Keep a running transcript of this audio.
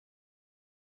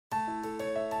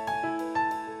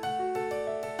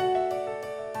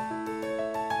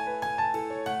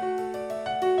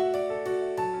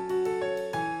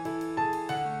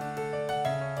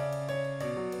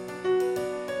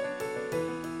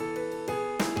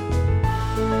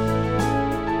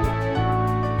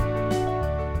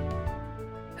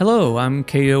Hello, I'm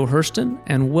K.O. Hurston,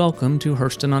 and welcome to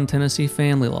Hurston on Tennessee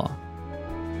Family Law.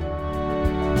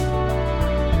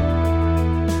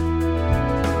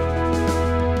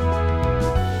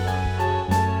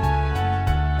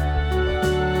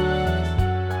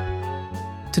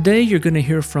 Today, you're going to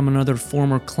hear from another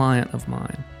former client of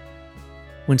mine.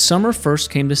 When Summer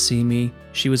first came to see me,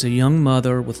 she was a young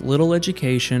mother with little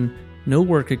education, no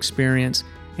work experience,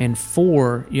 and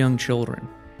 4 young children.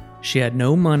 She had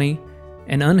no money,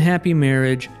 an unhappy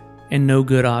marriage, and no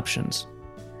good options.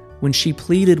 When she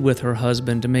pleaded with her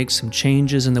husband to make some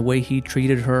changes in the way he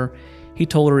treated her, he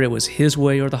told her it was his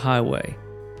way or the highway.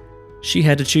 She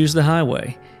had to choose the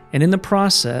highway, and in the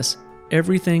process,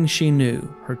 everything she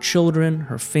knew, her children,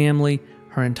 her family,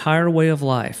 her entire way of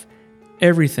life,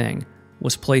 everything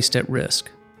was placed at risk.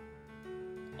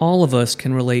 All of us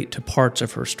can relate to parts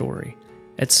of her story.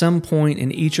 At some point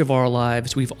in each of our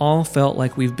lives, we've all felt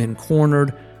like we've been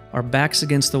cornered, our backs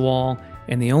against the wall,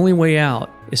 and the only way out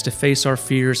is to face our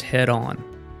fears head on.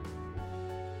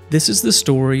 This is the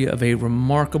story of a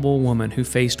remarkable woman who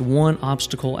faced one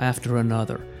obstacle after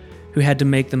another, who had to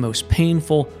make the most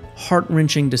painful,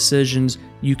 heart-wrenching decisions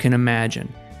you can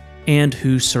imagine, and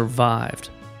who survived.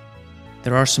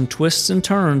 There are some twists and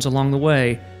turns along the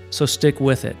way, so stick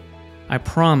with it. I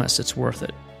promise it's worth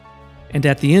it. And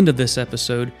at the end of this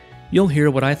episode, you'll hear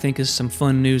what I think is some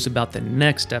fun news about the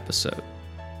next episode.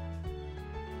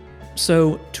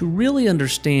 So, to really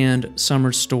understand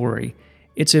Summer's story,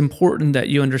 it's important that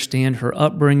you understand her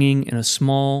upbringing in a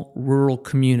small, rural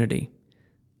community.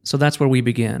 So that's where we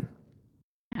begin.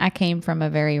 I came from a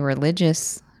very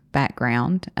religious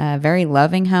background, a very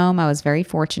loving home. I was very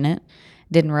fortunate.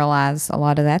 Didn't realize a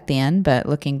lot of that then, but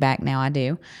looking back now, I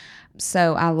do.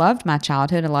 So I loved my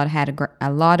childhood. Had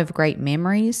a lot of great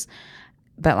memories.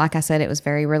 But like I said, it was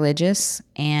very religious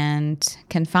and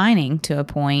confining to a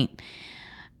point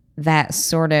that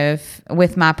sort of,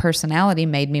 with my personality,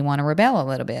 made me want to rebel a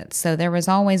little bit. So there was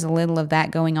always a little of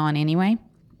that going on anyway.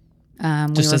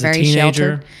 Just we were very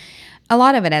sheltered. A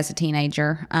lot of it as a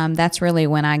teenager. That's really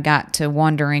when I got to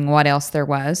wondering what else there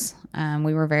was.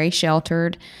 We were very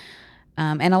sheltered,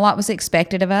 and a lot was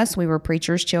expected of us. We were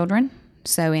preachers' children,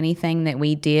 so anything that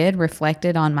we did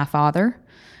reflected on my father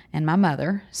and my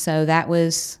mother. So that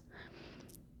was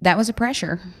a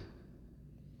pressure.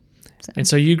 And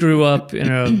so you grew up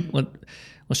in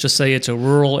let's just say it's a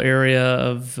rural area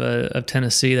of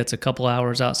Tennessee that's a couple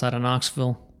hours outside of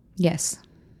Knoxville. Yes.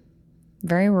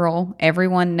 Very rural.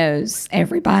 Everyone knows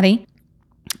everybody.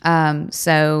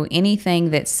 So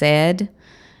anything that's said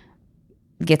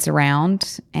gets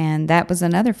around, and that was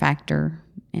another factor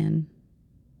in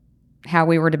how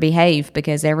we were to behave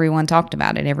because everyone talked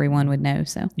about it. Everyone would know.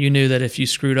 So you knew that if you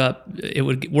screwed up,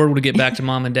 word would get back to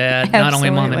mom and dad. Not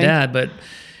only mom and dad, but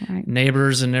right.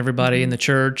 Neighbors and everybody in the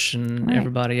church and right.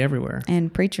 Everybody everywhere.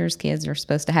 And preachers' kids are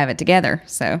supposed to have it together.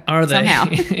 So are they?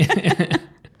 Somehow.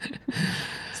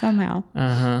 Somehow.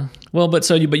 Uh-huh. Well, but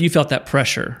you felt that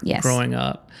pressure yes. growing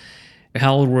up.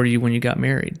 How old were you when you got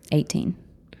married? 18.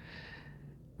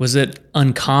 Was it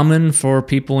uncommon for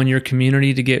people in your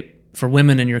community for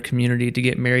women in your community to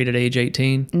get married at age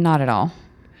 18? Not at all.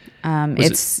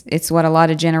 It's what a lot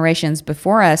of generations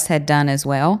before us had done as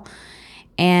well.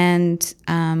 And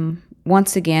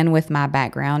once again, with my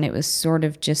background, it was sort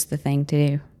of just the thing to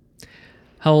do.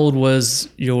 How old was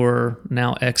your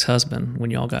now ex-husband when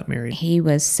y'all got married? He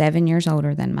was 7 years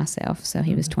older than myself, so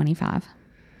he was 25.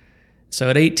 So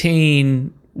at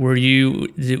 18,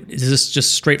 is this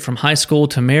just straight from high school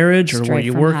to marriage, or were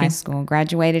you working? Straight from high school.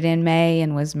 Graduated in May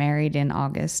and was married in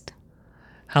August.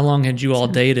 How long had you all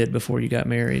dated before you got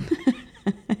married?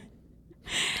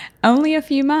 Only a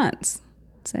few months,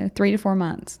 so 3 to 4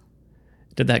 months.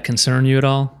 Did that concern you at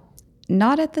all?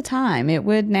 Not at the time. It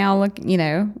would now look,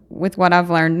 with what I've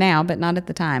learned now, but not at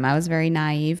the time. I was very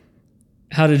naive.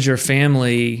 How did your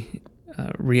family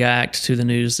react to the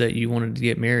news that you wanted to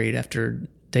get married after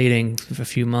dating for a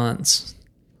few months?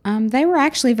 They were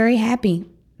actually very happy.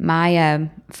 My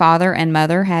father and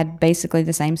mother had basically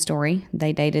the same story.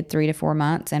 They dated 3 to 4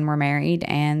 months and were married,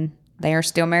 and they are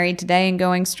still married today and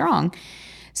going strong.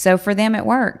 So for them, it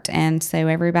worked. And so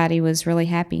everybody was really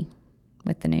happy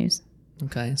with the news.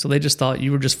 Okay, so they just thought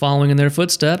you were just following in their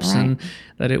footsteps right. And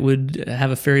that it would have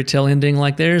a fairy tale ending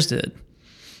like theirs did.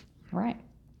 Right.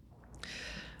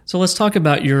 So let's talk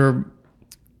about your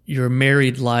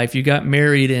married life. You got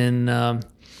married at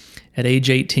age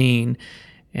 18,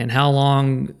 and how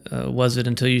long was it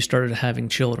until you started having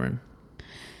children?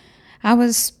 I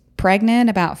was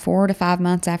pregnant about 4 to 5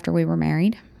 months after we were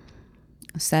married.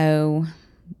 So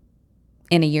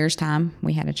in a year's time,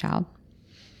 we had a child.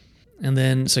 And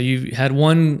then, so you had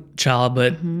one child,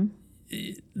 but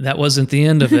that wasn't the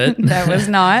end of it. That was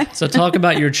not. So talk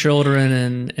about your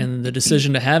children and the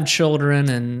decision to have children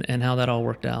and how that all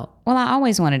worked out. Well, I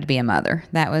always wanted to be a mother.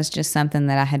 That was just something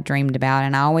that I had dreamed about,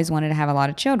 and I always wanted to have a lot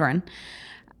of children.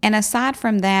 And aside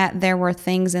from that, there were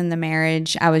things in the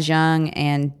marriage. I was young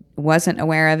and wasn't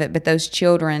aware of it, but those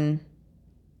children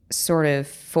sort of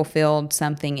fulfilled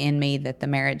something in me that the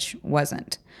marriage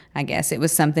wasn't. I guess it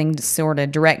was something to sort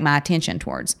of direct my attention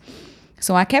towards.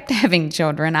 So I kept having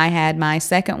children. I had my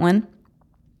second one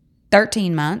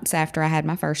 13 months after I had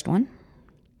my first one.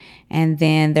 And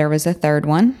then there was a third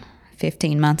one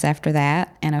 15 months after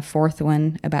that, and a fourth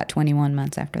one about 21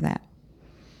 months after that.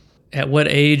 At what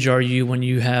age are you when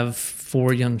you have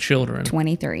 4 young children?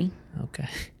 23. Okay.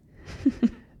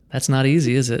 That's not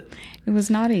easy, is it? It was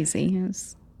not easy. It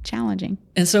was challenging.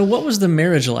 And so what was the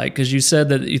marriage like? Because you said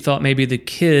that you thought maybe the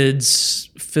kids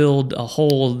filled a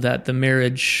hole that the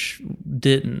marriage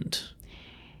didn't.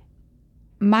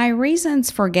 My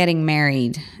reasons for getting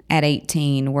married at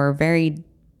 18 were very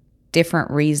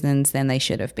different reasons than they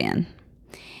should have been.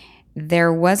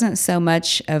 There wasn't so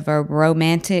much of a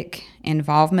romantic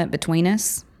involvement between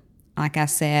us. Like I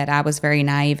said, I was very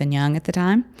naive and young at the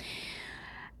time.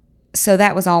 So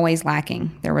that was always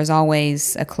lacking. There was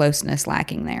always a closeness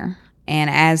lacking there. And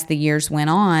as the years went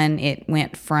on, it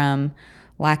went from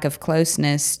lack of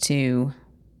closeness to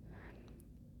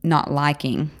not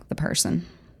liking the person.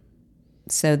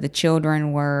 So the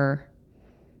children were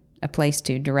a place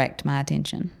to direct my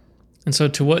attention. And so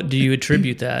to what do you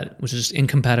attribute that? Was it just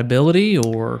incompatibility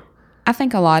or? I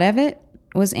think a lot of it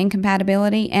was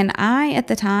incompatibility. And I, at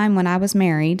the time when I was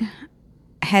married,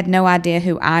 had no idea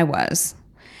who I was.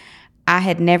 I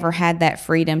had never had that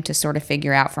freedom to sort of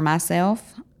figure out for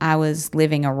myself. I was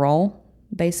living a role,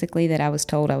 basically, that I was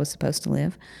told I was supposed to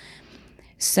live.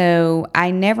 So I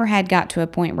never had got to a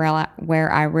point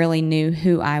where I really knew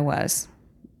who I was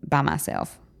by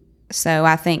myself. So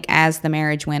I think as the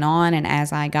marriage went on and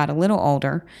as I got a little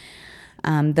older,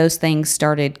 those things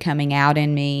started coming out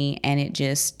in me, and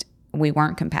we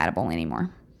weren't compatible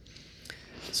anymore.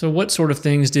 So what sort of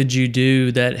things did you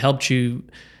do that helped you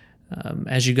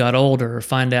as you got older,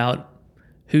 find out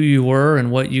who you were and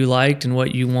what you liked and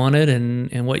what you wanted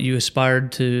and what you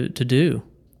aspired to do?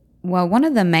 Well, one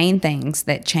of the main things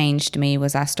that changed me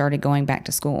was I started going back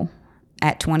to school.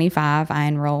 At 25, I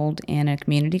enrolled in a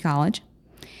community college,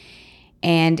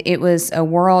 and it was a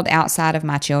world outside of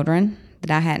my children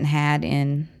that I hadn't had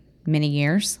in many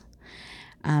years.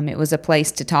 It was a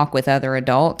place to talk with other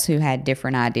adults who had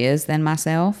different ideas than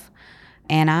myself,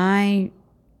 and I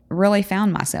really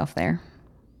found myself there.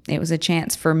 It was a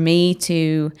chance for me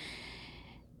to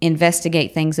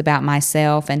investigate things about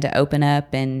myself and to open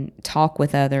up and talk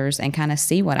with others and kind of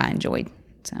see what I enjoyed.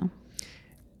 So,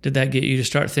 did that get you to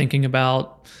start thinking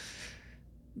about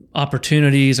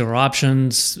opportunities or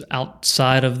options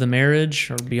outside of the marriage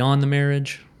or beyond the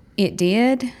marriage? It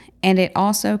did, and it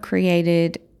also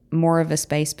created more of a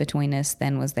space between us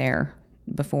than was there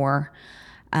before.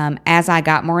 As I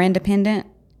got more independent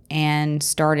and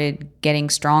started getting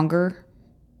stronger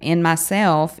in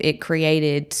myself, it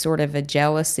created sort of a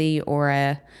jealousy or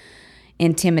a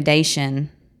intimidation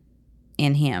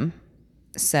in him.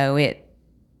 So it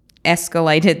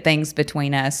escalated things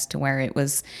between us to where it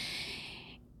was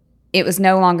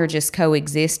no longer just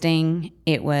coexisting.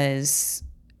 It was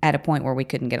at a point where we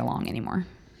couldn't get along anymore.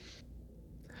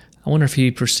 I wonder if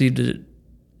he perceived it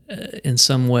in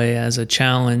some way as a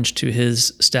challenge to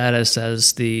his status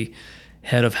as the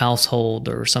head of household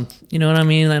or something. You know what I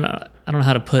mean? I don't know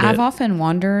how to put it. I've often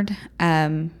wondered,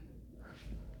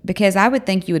 because I would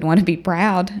think you would want to be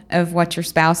proud of what your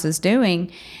spouse is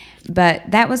doing, but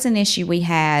that was an issue we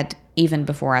had even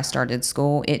before I started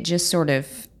school. It just sort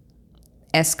of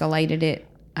escalated it.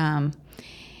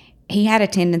 He had a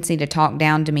tendency to talk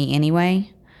down to me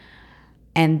anyway,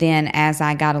 and then as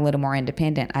I got a little more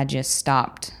independent, I just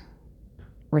stopped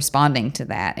responding to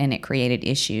that, and it created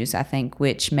issues, I think,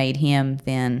 which made him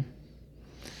then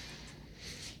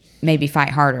maybe fight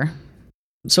harder.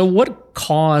 So what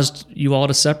caused you all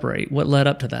to separate? What led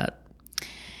up to that?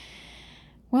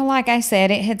 Well, like I said,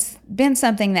 it had been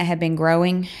something that had been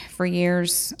growing for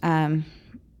years.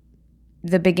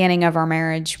 The beginning of our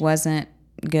marriage wasn't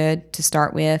good to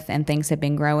start with, and things had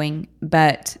been growing.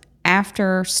 But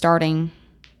after starting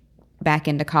back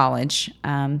into college,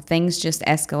 things just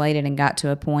escalated and got to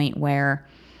a point where,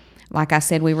 like I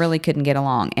said, we really couldn't get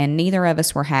along, and neither of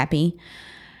us were happy.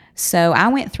 So I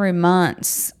went through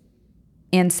months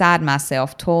inside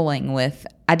myself toiling with,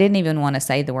 I didn't even want to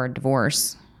say the word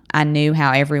divorce. I knew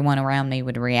how everyone around me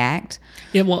would react.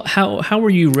 Yeah, well, how were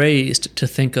you raised to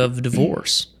think of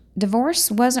divorce? Divorce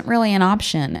wasn't really an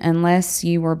option unless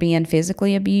you were being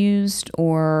physically abused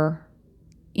or,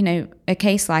 a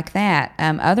case like that.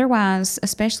 Otherwise,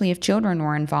 especially if children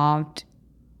were involved,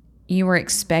 you were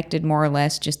expected more or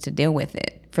less just to deal with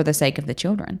it for the sake of the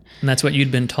children. And that's what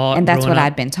you'd been taught. And that's what up?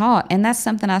 I'd been taught. And that's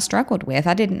something I struggled with.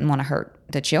 I didn't want to hurt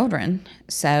the children.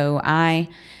 So I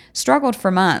struggled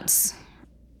for months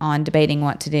on debating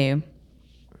what to do.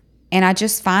 And I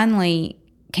just finally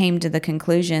came to the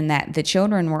conclusion that the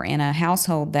children were in a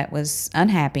household that was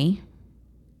unhappy.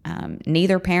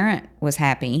 Neither parent was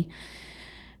happy.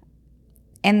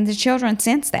 And the children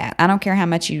sense that. I don't care how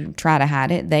much you try to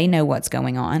hide it. They know what's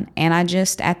going on. And I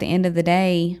just, at the end of the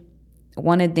day,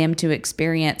 wanted them to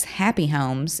experience happy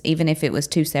homes, even if it was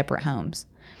two separate homes.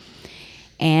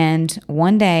 And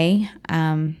one day,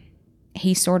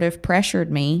 he sort of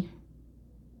pressured me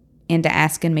into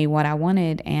asking me what I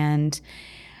wanted. And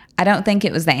I don't think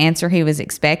it was the answer he was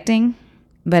expecting,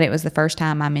 but it was the first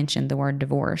time I mentioned the word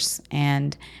divorce.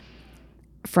 And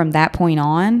from that point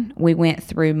on, we went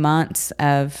through months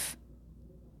of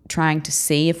trying to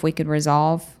see if we could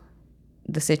resolve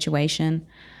the situation,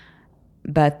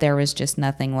 but there was just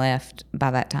nothing left by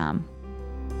that time.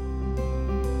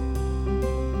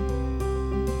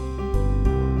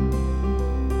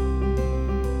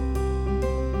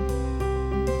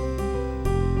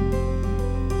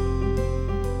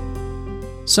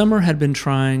 Summer had been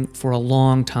trying for a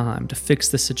long time to fix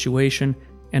the situation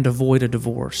and avoid a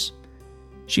divorce.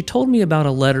 She told me about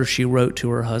a letter she wrote to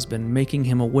her husband, making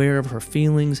him aware of her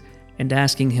feelings and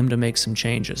asking him to make some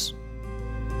changes.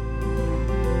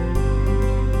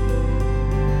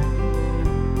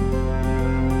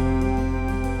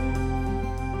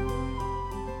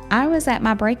 I was at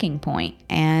my breaking point,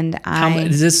 and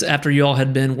Is this after you all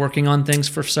had been working on things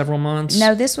for several months?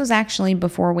 No, this was actually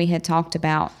before we had talked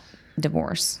about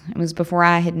divorce. It was before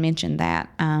I had mentioned that.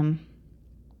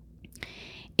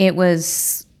 It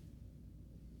was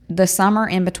the summer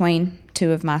in between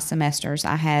two of my semesters.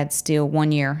 I had still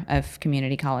 1 year of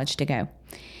community college to go.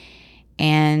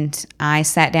 And I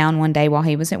sat down one day while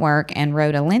he was at work and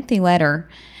wrote a lengthy letter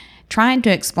trying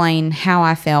to explain how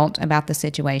I felt about the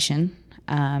situation,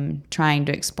 trying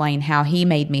to explain how he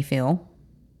made me feel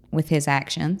with his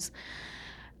actions.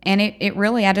 And it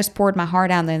really, I just poured my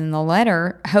heart out in the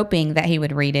letter, hoping that he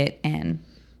would read it and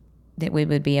that we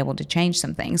would be able to change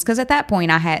some things. Because at that point,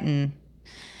 I hadn't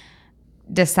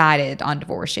decided on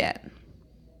divorce yet.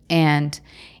 And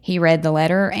he read the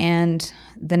letter, and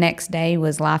the next day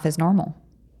was life as normal.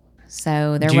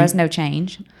 So there was no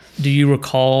change. Do you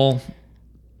recall,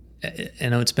 I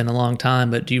know it's been a long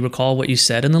time, but do you recall what you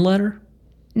said in the letter?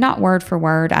 Not word for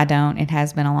word, I don't. It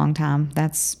has been a long time.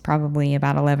 That's probably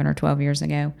about 11 or 12 years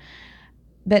ago.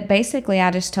 But basically,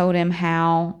 I just told him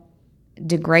how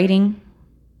degrading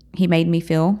he made me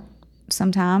feel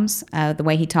sometimes, the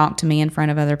way he talked to me in front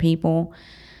of other people,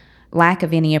 lack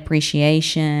of any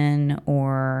appreciation,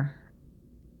 or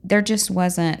there just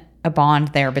wasn't a bond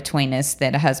there between us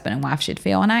that a husband and wife should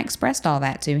feel. And I expressed all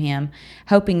that to him,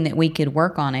 hoping that we could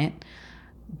work on it.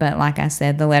 But like I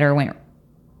said, the letter went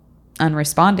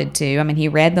unresponded to. I mean, he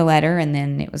read the letter, and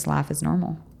then it was life as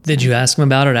normal. Did you ask him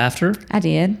about it after? I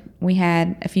did. We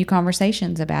had a few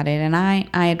conversations about it, and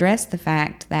I addressed the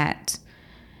fact that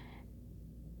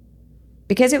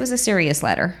because it was a serious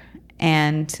letter,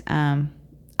 and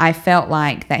I felt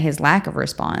like that his lack of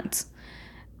response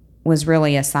was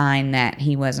really a sign that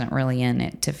he wasn't really in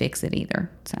it to fix it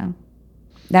either. So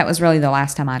that was really the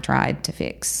last time I tried to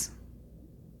fix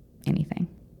anything.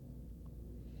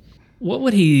 What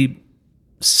would he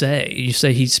say? You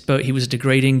say he was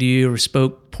degrading to you or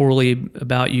spoke poorly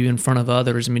about you in front of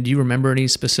others. I mean, do you remember any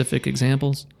specific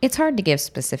examples? It's hard to give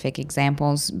specific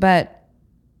examples, but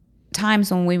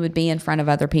times when we would be in front of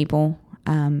other people,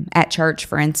 at church,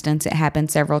 for instance, it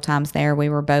happened several times there. We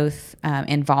were both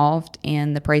involved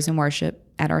in the praise and worship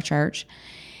at our church.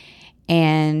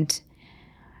 And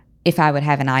if I would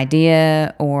have an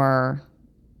idea or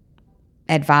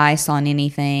advice on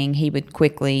anything, he would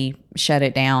quickly shut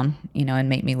it down, and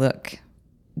make me look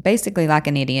basically like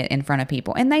an idiot in front of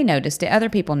people. And they noticed it. Other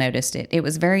people noticed it. It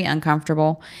was very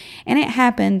uncomfortable, and it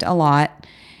happened a lot.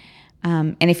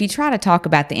 And if you try to talk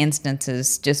about the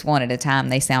instances just one at a time,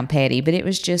 they sound petty, but it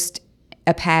was just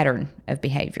a pattern of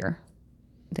behavior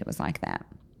that was like that.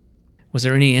 Was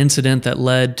there any incident that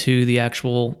led to the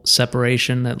actual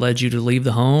separation that led you to leave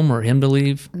the home or him to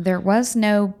leave? There was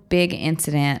no big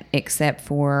incident except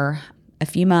for a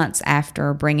few months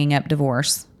after bringing up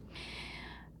divorce.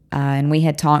 and we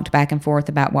had talked back and forth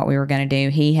about what we were going to do.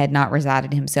 He had not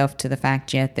resigned himself to the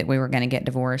fact yet that we were going to get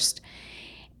divorced.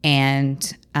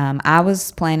 And I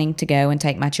was planning to go and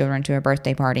take my children to a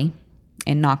birthday party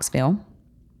in Knoxville.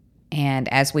 And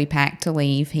as we packed to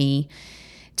leave, he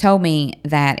told me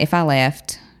that if I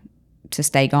left, to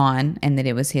stay gone, and that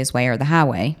it was his way or the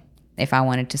highway. If I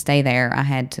wanted to stay there, I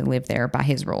had to live there by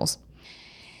his rules.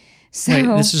 So,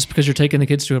 wait, this is because you're taking the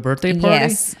kids to a birthday party?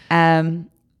 Yes. And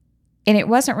it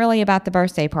wasn't really about the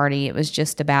birthday party. It was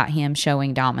just about him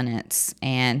showing dominance.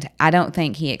 And I don't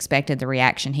think he expected the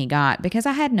reaction he got because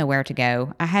I had nowhere to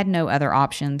go. I had no other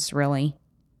options, really.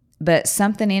 But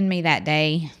something in me that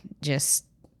day just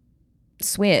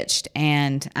switched,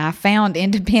 and I found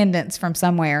independence from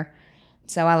somewhere.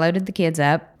 So I loaded the kids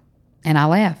up, and I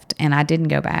left, and I didn't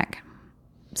go back.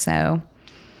 So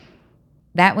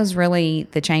that was really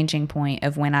the changing point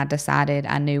of when I decided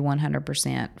I knew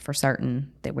 100% for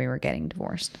certain that we were getting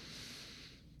divorced.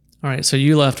 All right, so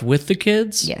you left with the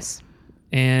kids? Yes.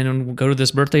 And go to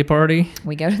this birthday party?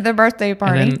 We go to the birthday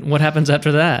party. And then what happens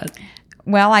after that?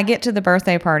 Well, I get to the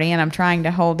birthday party, and I'm trying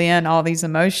to hold in all these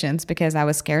emotions because I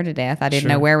was scared to death. I didn't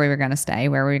know where we were going to stay,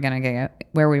 where we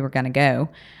were going to go.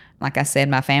 Like I said,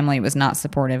 my family was not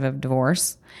supportive of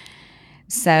divorce.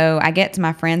 So I get to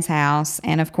my friend's house,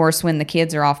 and of course, when the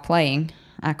kids are off playing,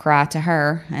 I cry to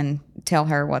her and tell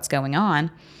her what's going on.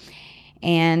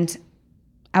 And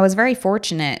I was very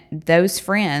fortunate. Those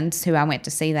friends who I went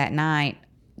to see that night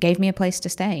gave me a place to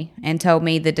stay and told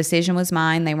me the decision was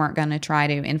mine. They weren't going to try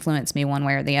to influence me one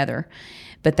way or the other,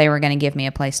 but they were going to give me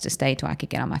a place to stay till I could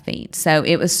get on my feet. So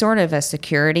it was sort of a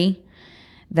security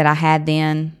that I had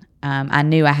then. I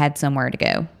knew I had somewhere to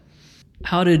go.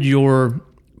 How did your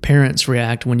parents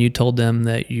react when you told them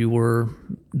that you were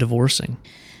divorcing?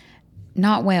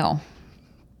 Not well.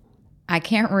 I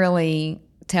can't really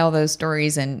tell those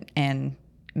stories and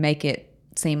make it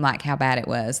seem like how bad it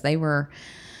was. There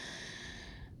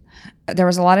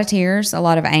was a lot of tears, a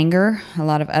lot of anger, a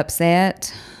lot of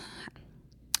upset.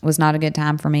 It was not a good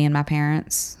time for me and my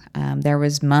parents. There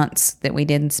was months that we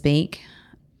didn't speak.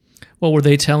 Well, were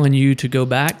they telling you to go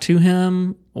back to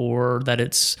him, or that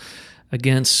it's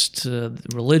against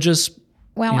religious?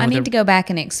 Well, I need to go back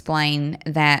and explain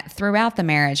that throughout the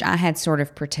marriage, I had sort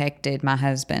of protected my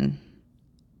husband.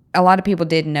 A lot of people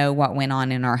didn't know what went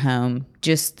on in our home,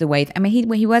 just the way,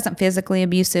 he wasn't physically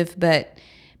abusive, but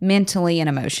mentally and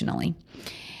emotionally.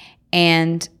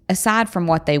 And aside from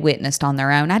what they witnessed on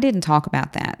their own, I didn't talk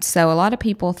about that. So a lot of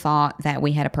people thought that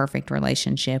we had a perfect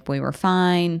relationship. We were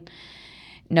fine,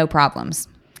 no problems.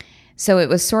 So it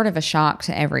was sort of a shock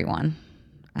to everyone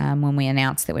when we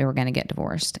announced that we were going to get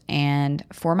divorced. And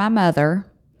for my mother,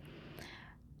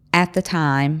 at the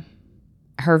time,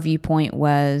 her viewpoint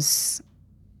was,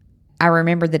 I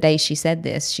remember the day she said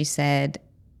this. She said,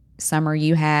 "Summer,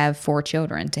 you have 4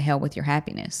 children. To hell with your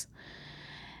happiness."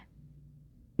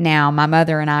 Now, my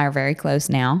mother and I are very close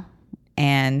now,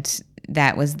 and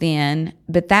that was then,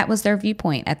 but that was their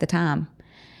viewpoint at the time,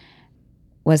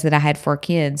 was that I had 4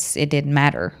 kids. It didn't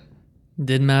matter.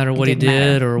 Didn't matter what he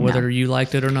did or whether you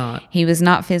liked it or not. He was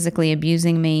not physically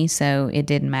abusing me, so it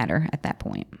didn't matter at that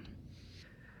point.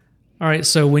 All right,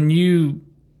 so when you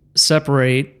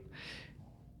separate,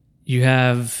 you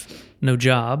have no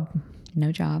job.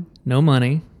 No job. No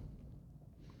money.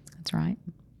 That's right.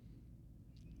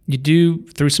 You do,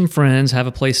 through some friends, have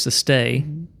a place to stay.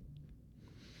 Mm-hmm.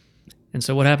 And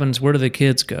so what happens? Where do the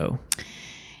kids go?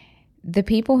 The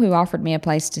people who offered me a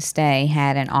place to stay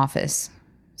had an office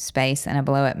space and a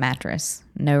blow-up mattress.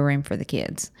 No room for the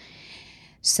kids.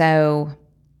 So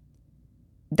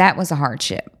that was a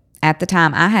hardship. At the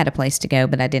time, I had a place to go,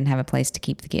 but I didn't have a place to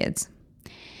keep the kids.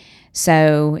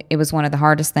 So it was one of the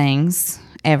hardest things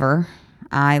ever.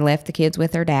 I left the kids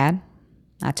with their dad.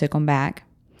 I took them back.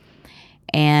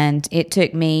 And it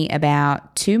took me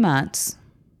about 2 months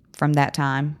from that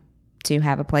time to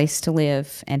have a place to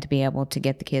live and to be able to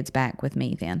get the kids back with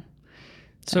me then.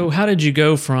 So how did you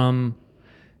go from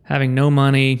having no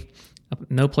money,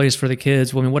 no place for the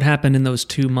kids? Well, I mean, what happened in those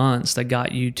 2 months that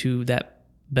got you to that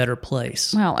better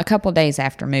place? Well, a couple of days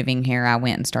after moving here, I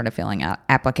went and started filling out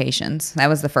applications. That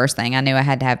was the first thing. I knew I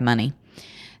had to have money.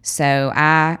 So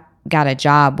I got a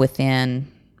job within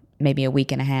maybe a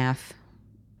week and a half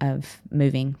of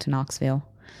moving to Knoxville.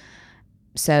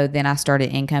 So then I started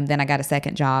income. Then I got a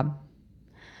second job.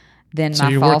 Then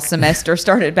my fall semester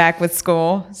started back with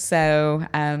school. So,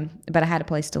 but I had a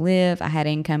place to live. I had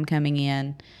income coming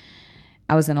in.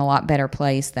 I was in a lot better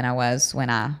place than I was when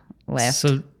I left.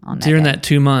 So during that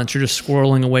 2 months, you're just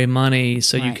squirreling away money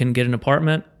so you can get an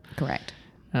apartment. Correct.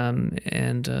 And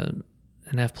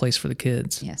have place for the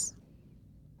kids. Yes.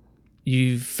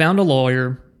 You found a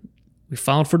lawyer. We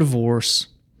filed for divorce.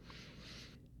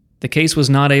 The case was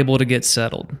not able to get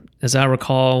settled. As I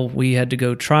recall, we had to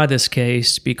go try this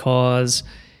case because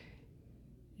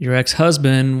your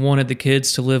ex-husband wanted the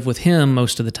kids to live with him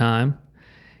most of the time,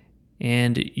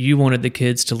 and you wanted the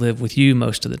kids to live with you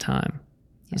most of the time.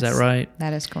 Is that right?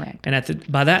 That is correct.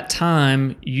 And by that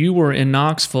time, you were in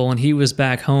Knoxville, and he was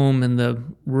back home in the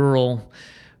rural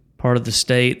part of the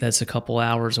state that's a couple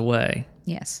hours away.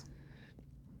 Yes.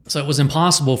 So it was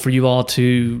impossible for you all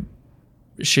to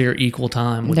share equal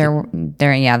time with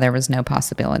there was no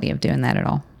possibility of doing that at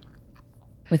all.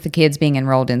 With the kids being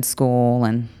enrolled in school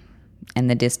and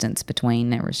the distance between,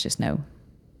 there was just no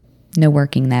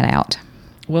working that out.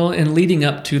 Well, in leading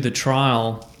up to the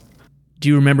trial, do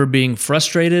you remember being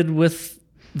frustrated with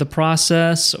the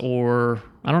process, or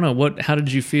I don't know, how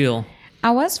did you feel? I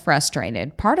was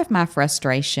frustrated. Part of my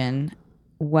frustration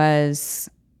was,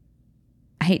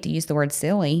 I hate to use the word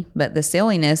silly, but the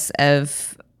silliness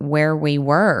of where we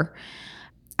were.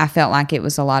 I felt like it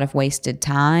was a lot of wasted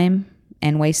time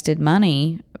and wasted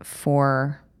money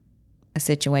for a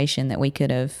situation that we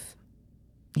could have,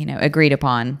 agreed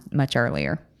upon much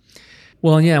earlier.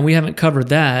 Well, yeah, we haven't covered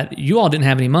that. You all didn't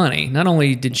have any money. Not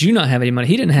only did you not have any money,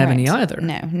 he didn't have any either.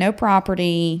 No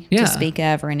property to speak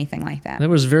of or anything like that. There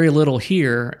was very little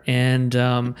here,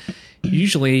 and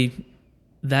usually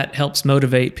that helps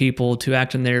motivate people to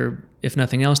act in their, if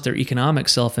nothing else, their economic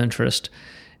self-interest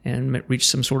and reach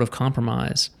some sort of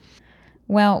compromise.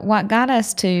 Well, what got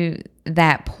us to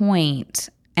that point,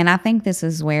 and I think this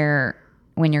is where,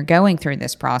 when you're going through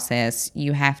this process,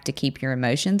 you have to keep your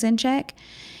emotions in check.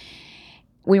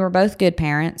 We were both good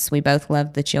parents. We both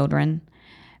loved the children,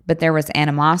 but there was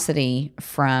animosity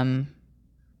from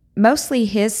mostly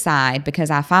his side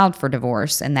because I filed for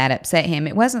divorce and that upset him.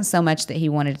 It wasn't so much that he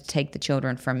wanted to take the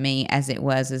children from me as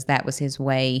that was his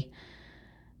way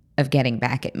of getting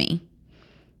back at me.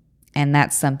 And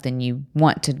that's something you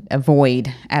want to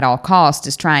avoid at all costs,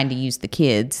 is trying to use the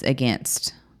kids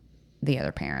against the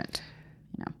other parent.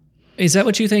 Is that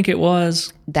what you think it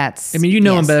was? That's. I mean, you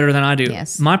know him better than I do.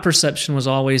 Yes. My perception was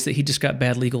always that he just got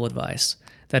bad legal advice,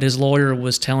 that his lawyer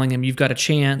was telling him, you've got a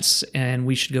chance and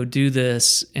we should go do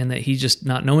this, and that he, just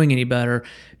not knowing any better,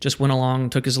 just went along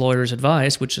and took his lawyer's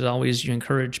advice, which is always you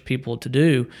encourage people to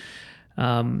do.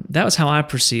 That was how I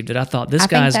perceived it. I thought I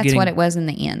think that's what it was in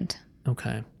the end.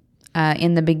 Okay.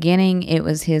 In the beginning, it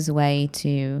was his way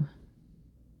to,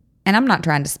 and I'm not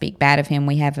trying to speak bad of him.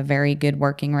 We have a very good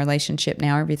working relationship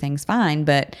now. Everything's fine,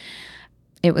 but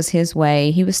it was his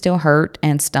way. He was still hurt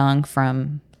and stung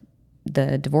from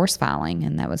the divorce filing,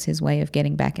 and that was his way of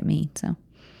getting back at me. So,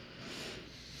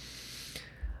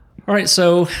 all right.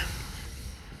 So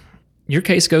your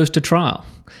case goes to trial.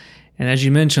 And as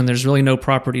you mentioned, there's really no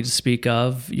property to speak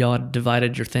of. Y'all had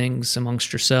divided your things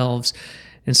amongst yourselves.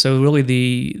 And so really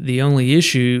the only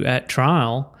issue at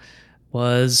trial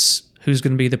was who's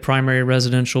going to be the primary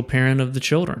residential parent of the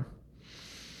children.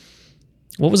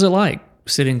 What was it like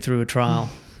sitting through a trial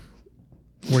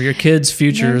where your kids'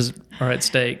 futures are at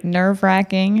stake?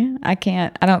 Nerve-wracking. I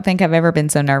don't think I've ever been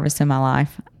so nervous in my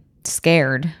life.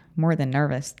 Scared more than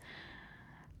nervous.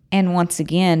 And once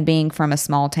again, being from a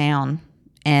small town,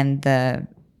 and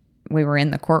we were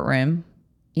in the courtroom,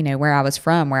 where I was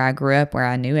from, where I grew up, where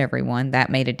I knew everyone, that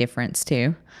made a difference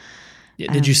too.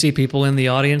 Did you see people in the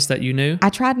audience that you knew? I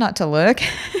tried not to look,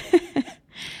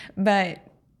 but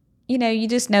you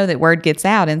just know that word gets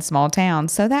out in small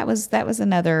towns. So that was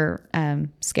another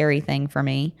scary thing for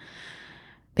me.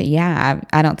 But yeah,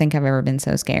 I don't think I've ever been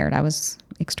so scared. I was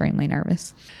extremely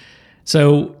nervous.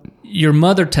 So your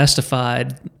mother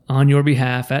testified on your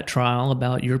behalf at trial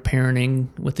about your parenting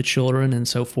with the children and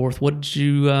so forth. What did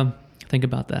you think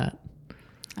about that?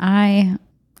 I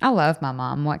love my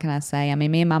mom. What can I say? I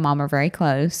mean, me and my mom are very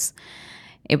close.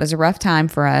 It was a rough time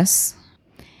for us.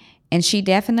 And she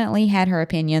definitely had her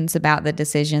opinions about the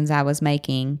decisions I was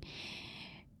making.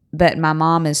 But my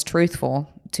mom is truthful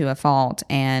to a fault.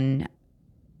 And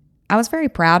I was very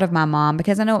proud of my mom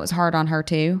because I know it was hard on her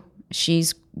too.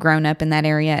 She's grown up in that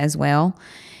area as well.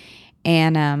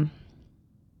 And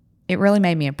it really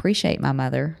made me appreciate my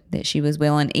mother, that she was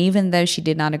willing, even though she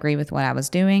did not agree with what I was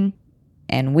doing,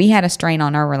 and we had a strain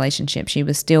on our relationship, she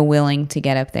was still willing to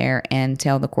get up there and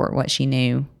tell the court what she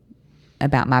knew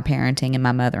about my parenting and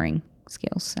my mothering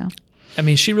skills. So, I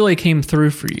mean, she really came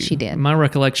through for you. She did. My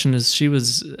recollection is she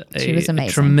was amazing. A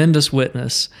tremendous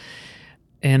witness.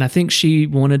 And I think she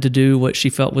wanted to do what she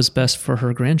felt was best for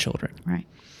her grandchildren. Right.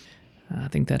 I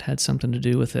think that had something to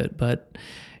do with it. But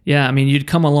yeah, I mean, you'd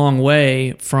come a long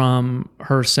way from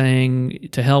her saying,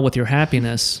 to hell with your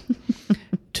happiness,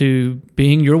 to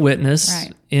being your witness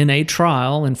Right. in a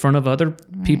trial in front of other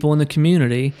people in the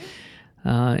community,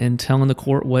 and telling the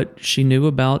court what she knew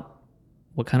about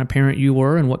what kind of parent you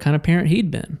were and what kind of parent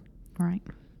he'd been. Right.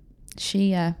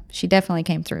 She definitely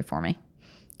came through for me.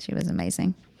 She was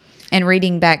amazing. And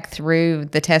reading back through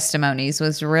the testimonies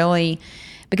was really,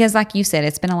 because like you said,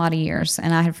 it's been a lot of years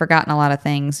and I had forgotten a lot of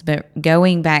things, but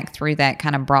going back through that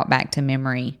kind of brought back to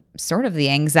memory sort of the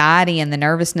anxiety and the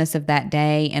nervousness of that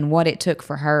day and what it took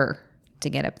for her to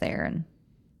get up there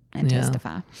and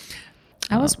testify.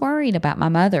 I was worried about my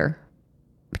mother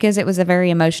because it was a very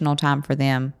emotional time for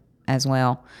them as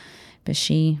well. But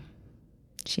she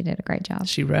did a great job.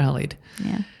 She rallied.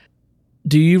 Yeah.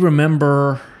 Do you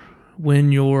remember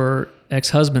when your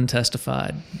ex-husband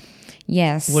testified?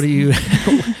 Yes. What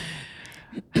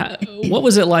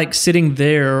was it like sitting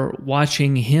there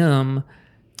watching him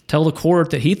tell the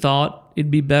court that he thought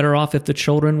it'd be better off if the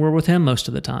children were with him most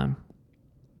of the time?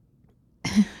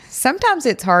 Sometimes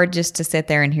it's hard just to sit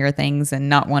there and hear things and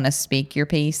not want to speak your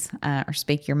piece or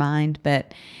speak your mind,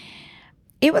 but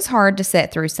it was hard to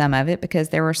sit through some of it because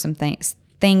there were some things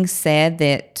said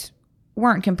that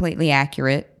weren't completely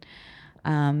accurate.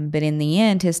 But in the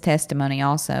end, his testimony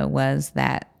also was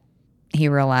that he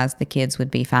realized the kids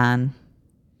would be fine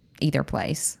either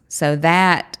place. So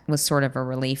that was sort of a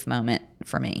relief moment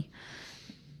for me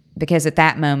because at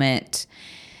that moment,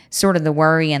 sort of the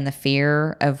worry and the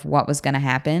fear of what was going to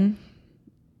happen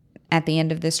at the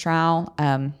end of this trial,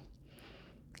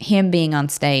 him being on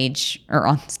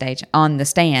the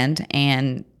stand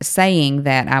and saying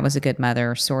that I was a good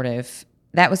mother,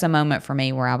 that was a moment for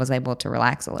me where I was able to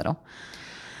relax a little.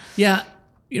 Yeah.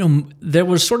 There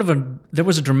was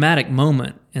a dramatic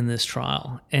moment in this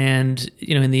trial. And,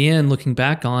 in the end, looking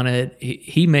back on it,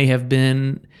 he may have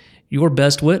been your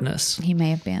best witness. He may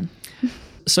have been.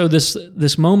 So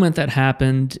this moment that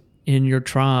happened in your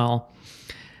trial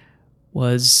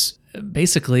was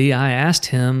basically, I asked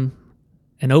him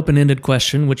an open-ended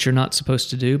question, which you're not supposed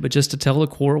to do, but just to tell the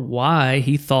court why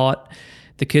he thought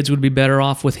the kids would be better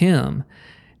off with him.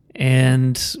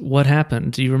 And what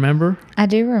happened? Do you remember? I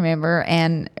do remember,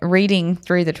 and reading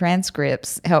through the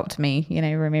transcripts helped me,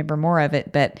 remember more of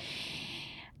it. But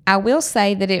I will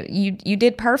say that you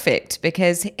did perfect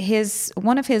because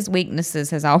one of his weaknesses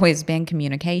has always been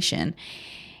communication.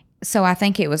 So I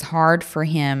think it was hard for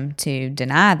him to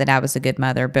deny that I was a good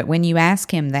mother. But when you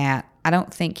ask him that, I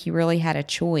don't think he really had a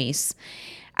choice.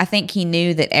 I think he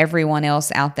knew that everyone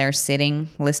else out there sitting,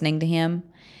 listening to him,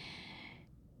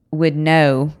 would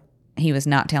know he was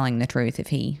not telling the truth if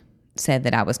he said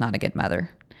that I was not a good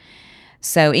mother.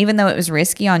 So even though it was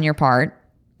risky on your part,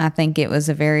 I think it was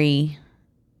a very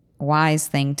wise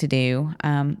thing to do.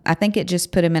 I think it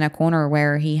just put him in a corner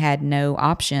where he had no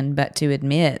option but to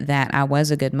admit that I was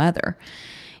a good mother.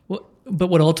 But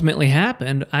what ultimately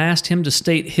happened, I asked him to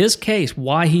state his case,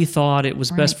 why he thought it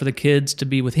was best for the kids to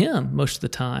be with him most of the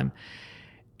time.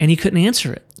 And he couldn't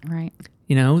answer it. Right.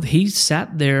 He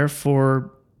sat there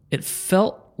for, it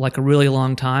felt like a really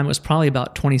long time. It was probably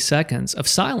about 20 seconds of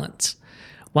silence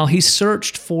while he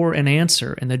searched for an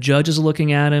answer. And the judge is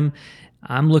looking at him.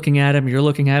 I'm looking at him. You're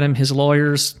looking at him. His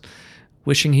lawyer's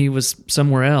wishing he was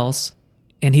somewhere else.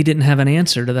 And he didn't have an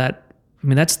answer to that. I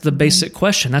mean, that's the basic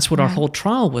question. That's what our whole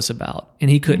trial was about. And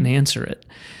he couldn't answer it.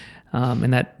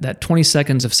 And that 20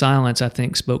 seconds of silence, I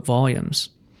think, spoke volumes.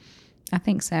 I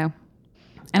think so.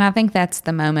 And I think that's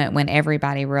the moment when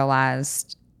everybody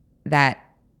realized that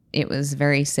it was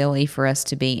very silly for us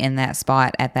to be in that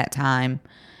spot at that time,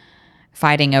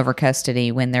 fighting over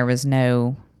custody when there was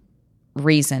no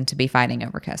reason to be fighting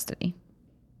over custody.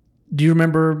 Do you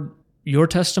remember your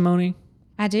testimony?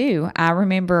 I do. I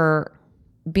remember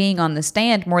being on the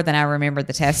stand more than I remember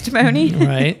the testimony.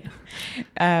 Right.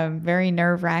 Very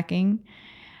nerve-wracking.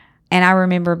 And I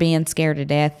remember being scared to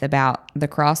death about the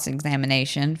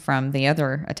cross-examination from the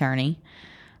other attorney.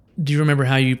 Do you remember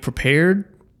how you prepared?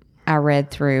 I read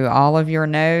through all of your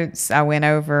notes. I went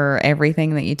over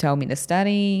everything that you told me to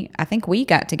study. I think we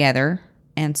got together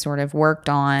and sort of worked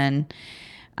on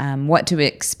what to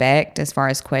expect as far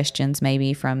as questions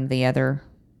maybe from the other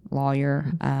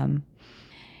lawyer.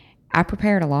 I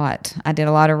prepared a lot. I did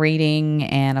a lot of reading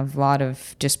and a lot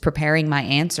of just preparing my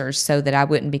answers so that I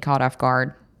wouldn't be caught off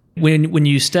guard. When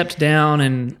you stepped down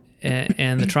and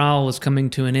the trial was coming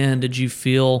to an end, did you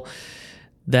feel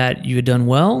that you had done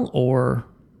well, or?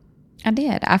 I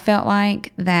did. I felt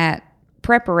like that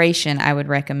preparation I would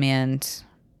recommend.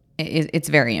 It's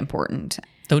very important.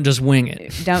 Don't just wing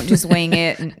it. Don't just wing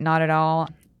it. Not at all.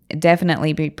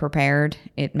 Definitely be prepared.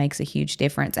 It makes a huge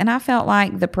difference. And I felt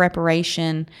like the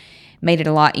preparation made it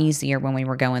a lot easier when we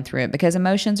were going through it because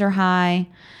emotions are high.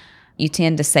 you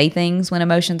tend to say things when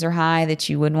emotions are high that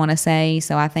you wouldn't want to say.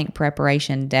 So I think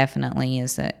preparation definitely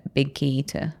is a big key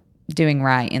to doing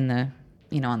right in the,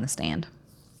 on the stand.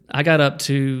 I got up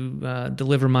to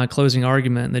deliver my closing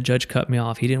argument, and the judge cut me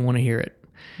off. He didn't want to hear it.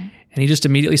 And he just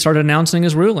immediately started announcing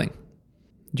his ruling.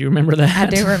 Do you remember that? I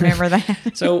do remember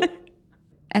that. So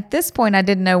at this point, I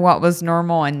didn't know what was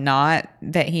normal and not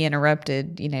that he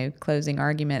interrupted, closing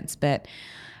arguments. But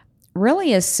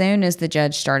really, as soon as the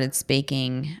judge started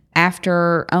speaking,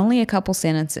 after only a couple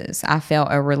sentences, I felt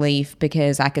a relief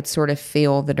because I could sort of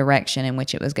feel the direction in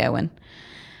which it was going.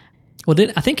 Well,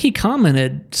 I think he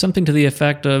commented something to the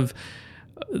effect of,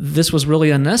 this was really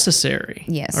unnecessary.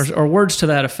 Yes. Or words to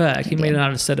that effect. He may did.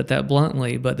 not have said it that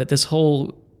bluntly, but that this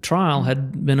whole trial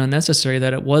had been unnecessary,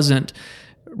 that it wasn't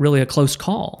really a close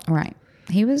call. Right.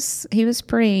 He was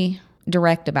pretty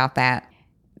direct about that.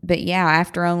 But yeah,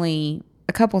 after only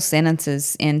a couple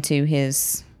sentences into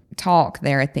his talk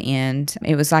there at the end,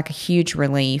 it was like a huge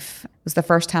relief. It was the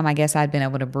first time I guess I'd been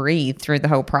able to breathe through the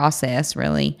whole process,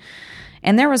 really.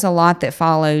 And there was a lot that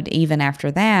followed even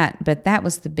after that, but that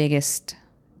was the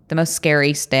most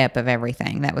scary step of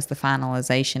everything. That was the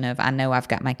finalization of, I know I've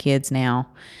got my kids now.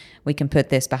 We can put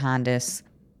this behind us.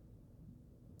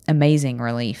 Amazing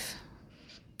relief.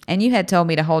 And you had told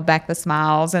me to hold back the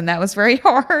smiles, and that was very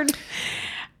hard.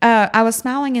 I was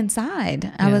smiling inside.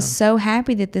 Yeah. I was so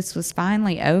happy that this was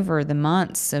finally over, the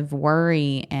months of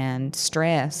worry and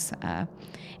stress,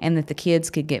 and that the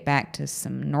kids could get back to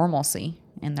some normalcy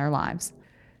in their lives.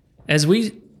 As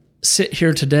we sit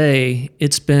here today,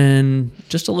 it's been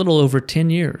just a little over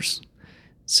 10 years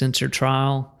since your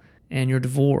trial and your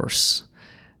divorce.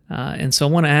 And so I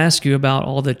want to ask you about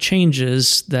all the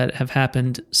changes that have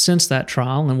happened since that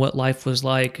trial and what life was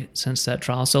like since that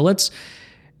trial. So let's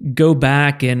go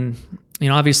back and,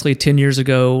 obviously 10 years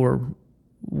ago, or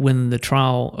when the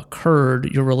trial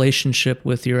occurred, your relationship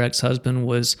with your ex-husband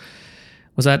was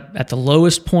that at the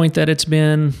lowest point that it's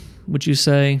been, would you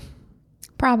say?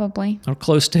 Probably. Or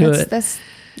close to it. That's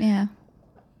yeah.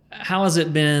 How has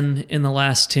it been in the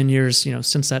last 10 years,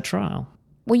 since that trial?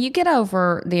 Well, you get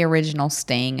over the original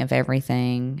sting of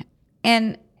everything.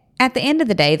 And at the end of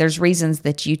the day, there's reasons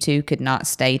that you two could not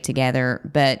stay together,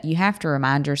 but you have to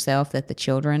remind yourself that the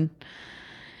children.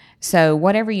 So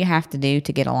whatever you have to do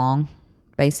to get along,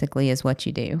 basically, is what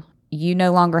you do. You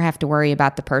no longer have to worry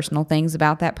about the personal things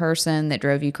about that person that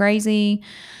drove you crazy.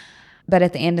 But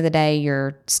at the end of the day,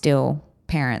 you're still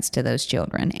parents to those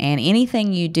children. And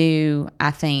anything you do,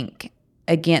 I think,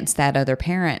 against that other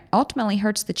parent ultimately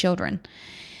hurts the children.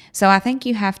 So I think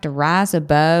you have to rise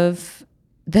above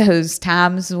those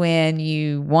times when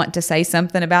you want to say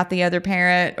something about the other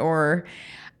parent, or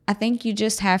I think you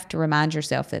just have to remind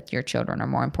yourself that your children are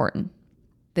more important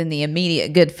than the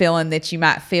immediate good feeling that you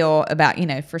might feel about,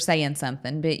 for saying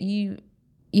something. But you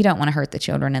don't want to hurt the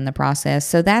children in the process.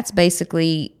 So that's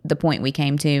basically the point we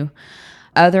came to.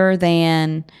 Other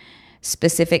than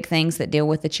specific things that deal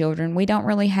with the children, we don't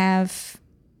really have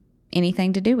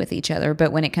anything to do with each other.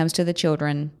 But when it comes to the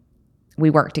children, we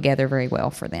work together very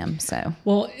well for them. So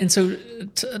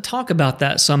talk about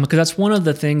that some, because that's one of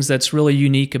the things that's really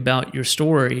unique about your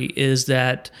story, is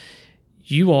that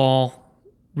you all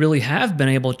really have been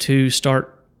able to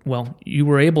you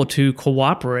were able to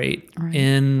cooperate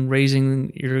in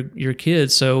raising your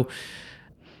kids. So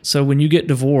when you get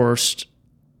divorced,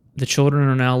 the children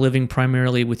are now living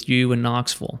primarily with you in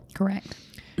Knoxville. Correct.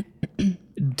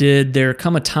 Did there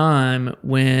come a time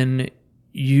when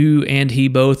you and he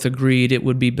both agreed it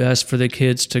would be best for the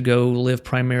kids to go live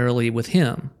primarily with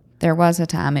him? There was a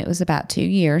time. It was about 2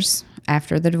 years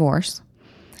after the divorce.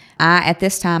 I, at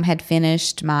this time, had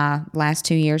finished my last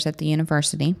 2 years at the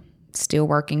university, still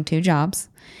working 2 jobs.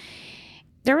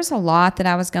 There was a lot that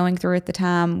I was going through at the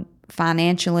time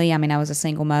financially. I mean, I was a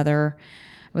single mother.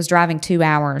 I was driving 2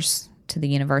 hours to the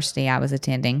university I was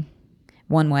attending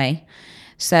one way.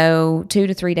 So 2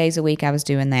 to 3 days a week I was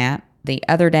doing that. The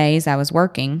other days I was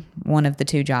working one of the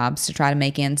 2 jobs to try to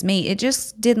make ends meet. It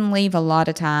just didn't leave a lot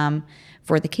of time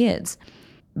for the kids.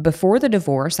 Before the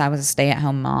divorce, I was a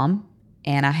stay-at-home mom,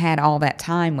 and I had all that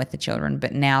time with the children.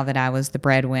 But now that I was the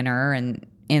breadwinner and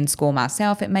in school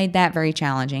myself, it made that very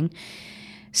challenging.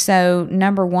 So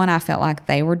number one, I felt like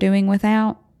they were doing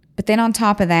without. But then on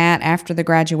top of that, after the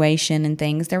graduation and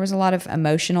things, there was a lot of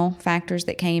emotional factors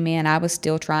that came in. I was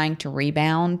still trying to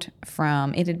rebound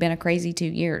from, it had been a crazy 2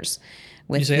 years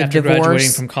with you say the after divorce.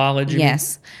 Graduating from college?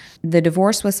 Yes. The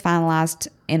divorce was finalized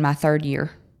in my 3rd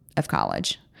year of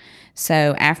college.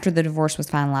 So after the divorce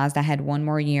was finalized, I had 1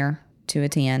 more year to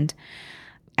attend.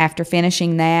 after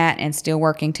finishing that and still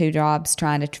working 2 jobs,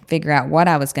 trying to figure out what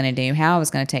I was going to do, how I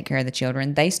was going to take care of the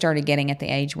children, they started getting at the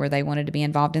age where they wanted to be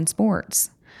involved in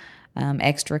sports,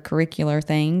 extracurricular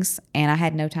things, and I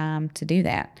had no time to do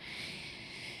that.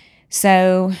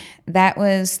 So that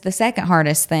was the second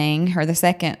hardest thing, or the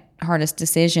second hardest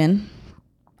decision.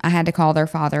 I had to call their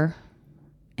father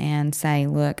and say,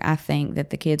 look, I think that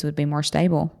the kids would be more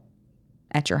stable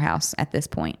at your house at this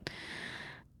point.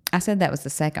 I said that was the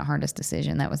second hardest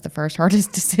decision. That was the first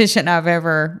hardest decision I've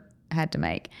ever had to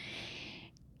make.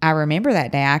 I remember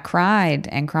that day. I cried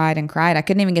and cried and cried. I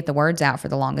couldn't even get the words out for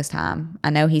the longest time. I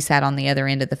know he sat on the other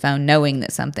end of the phone knowing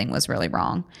that something was really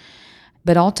wrong.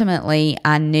 But ultimately,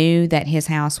 I knew that his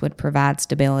house would provide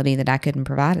stability that I couldn't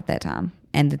provide at that time,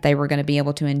 and that they were going to be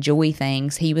able to enjoy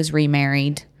things. He was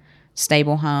remarried,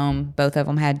 stable home. Both of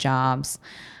them had jobs.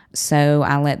 So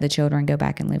I let the children go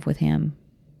back and live with him.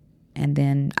 And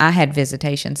then I had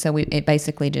visitation, so it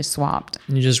basically just swapped.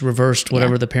 You just reversed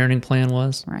whatever the parenting plan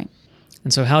was? Right.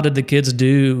 And so how did the kids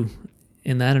do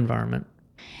in that environment?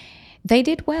 They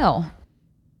did well.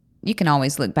 You can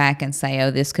always look back and say,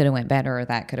 oh, this could have went better or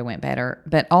that could have went better.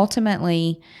 But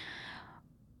ultimately,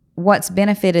 what's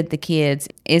benefited the kids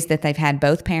is that they've had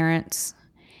both parents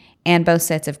and both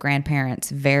sets of grandparents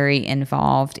very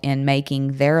involved in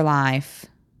making their life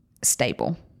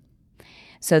stable.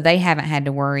 So they haven't had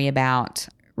to worry about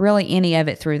really any of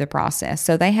it through the process.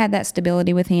 So they had that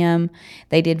stability with him.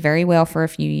 They did very well for a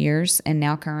few years, and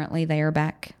now currently they are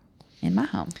back in my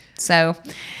home. So,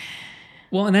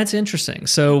 well, and that's interesting.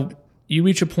 So you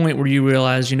reach a point where you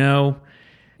realize,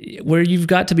 where you've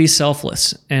got to be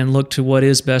selfless and look to what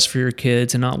is best for your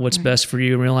kids and not what's best for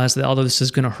you, and realize that although this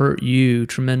is going to hurt you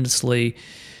tremendously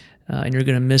and you're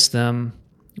going to miss them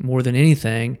more than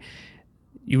anything,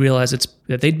 you realize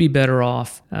that they'd be better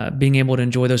off being able to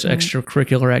enjoy those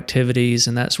extracurricular activities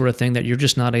and that sort of thing that you're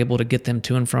just not able to get them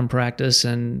to and from practice,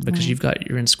 and because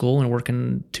you're in school and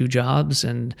working 2 jobs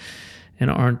and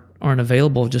aren't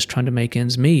available, just trying to make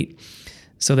ends meet.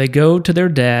 So they go to their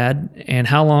dad, and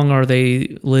how long are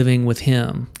they living with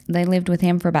him? They lived with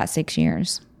him for about 6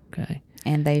 years. Okay.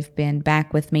 And they've been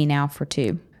back with me now for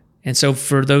 2. And so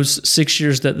for those 6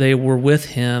 years that they were with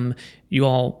him, you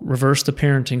all reversed the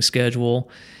parenting schedule,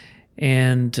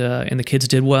 and the kids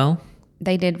did well?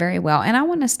 They did very well. And I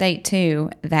want to state, too,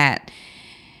 that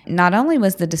not only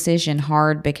was the decision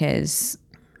hard because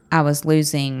I was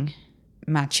losing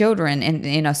my children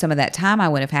and, some of that time I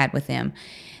would have had with them,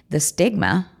 the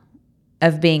stigma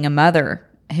of being a mother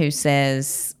who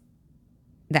says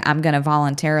that I'm going to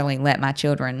voluntarily let my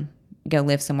children go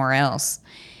live somewhere else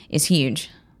is huge.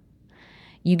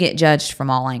 You get judged from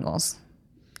all angles.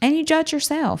 And you judge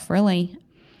yourself, really.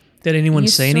 Did anyone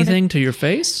say anything to your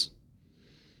face?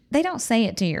 They don't say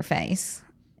it to your face.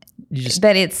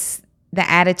 But it's the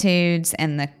attitudes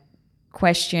and the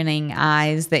questioning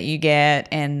eyes that you get,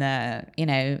 and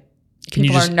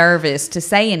people are nervous to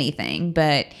say anything.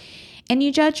 And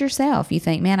you judge yourself. You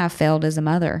think, man, I failed as a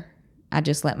mother. I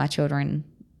just let my children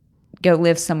go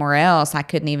live somewhere else. I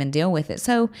couldn't even deal with it.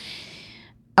 So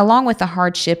along with the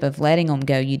hardship of letting them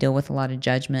go, you deal with a lot of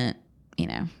judgment,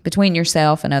 between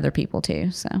yourself and other people too.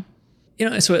 So,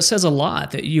 so it says a lot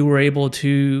that you were able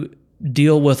to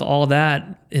deal with all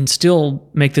that and still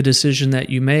make the decision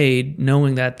that you made,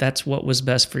 knowing that that's what was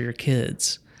best for your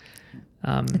kids.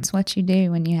 It's what you do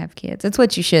when you have kids. It's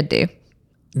what you should do.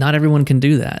 Not everyone can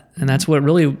do that. And that's what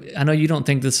really, I know you don't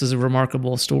think this is a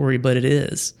remarkable story, but it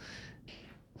is.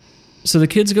 So the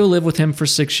kids go live with him for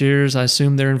 6 years. I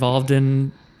assume they're involved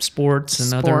in sports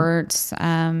and sports.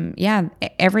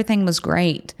 Everything was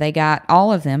great.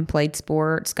 All of them played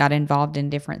sports, got involved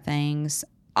in different things.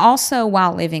 Also,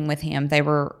 while living with him, they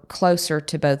were closer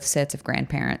to both sets of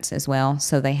grandparents as well,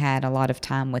 so they had a lot of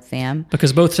time with them.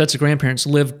 Because both sets of grandparents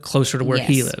live closer to where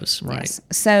he lives, right? Yes.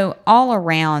 So all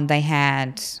around, they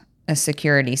had a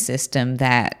security system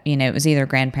that, it was either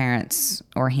grandparents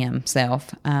or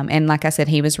himself. And like I said,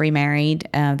 he was remarried.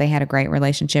 They had a great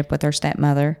relationship with their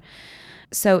stepmother.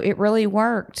 So it really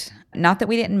worked. Not that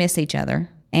we didn't miss each other.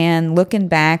 And looking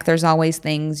back, there's always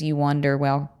things you wonder,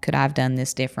 well, could I have done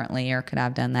this differently or could I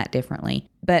have done that differently?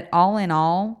 But all in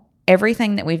all,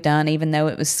 everything that we've done, even though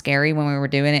it was scary when we were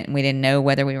doing it and we didn't know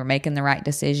whether we were making the right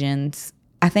decisions,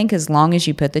 I think as long as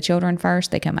you put the children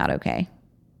first, they come out okay.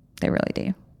 They really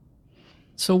do.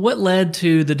 So what led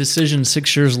to the decision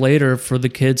 6 years later for the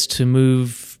kids to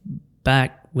move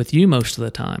back with you most of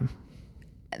the time?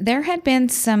 There had been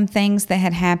some things that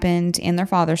had happened in their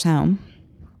father's home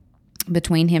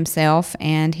between himself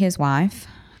and his wife.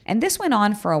 And this went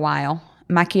on for a while.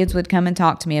 My kids would come and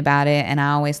talk to me about it, and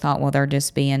I always thought, well, they're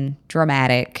just being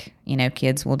dramatic.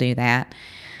 Kids will do that.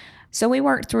 So we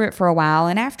worked through it for a while,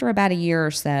 and after about a year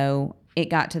or so, it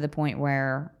got to the point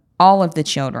where all of the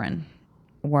children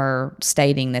were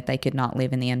stating that they could not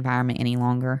live in the environment any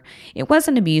longer. It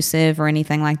wasn't abusive or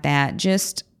anything like that,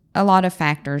 just a lot of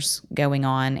factors going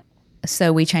on.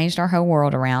 So we changed our whole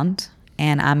world around,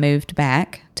 and I moved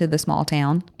back to the small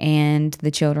town, and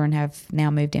the children have now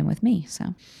moved in with me.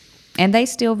 And they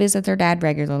still visit their dad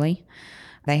regularly.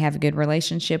 They have a good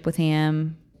relationship with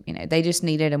him. They just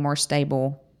needed a more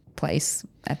stable place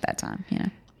at that time,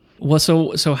 Well,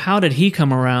 so how did he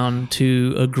come around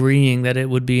to agreeing that it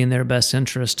would be in their best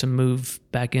interest to move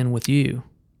back in with you?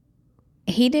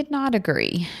 He did not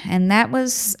agree, and that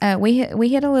was we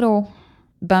hit a little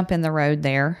bump in the road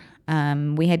there.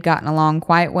 We had gotten along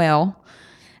quite well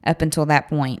up until that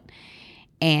point,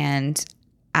 and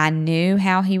I knew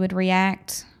how he would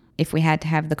react if we had to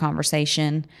have the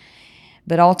conversation.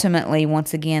 But ultimately,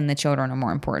 once again, the children are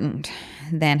more important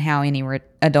than how any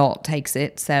adult takes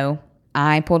it. So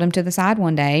I pulled him to the side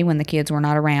one day when the kids were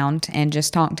not around and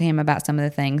just talked to him about some of the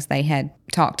things they had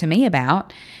talked to me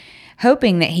about,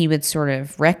 hoping that he would sort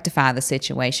of rectify the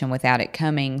situation without it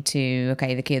coming to,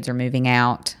 okay, the kids are moving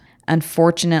out.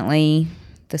 Unfortunately,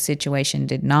 the situation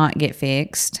did not get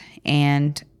fixed.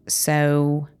 And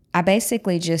so I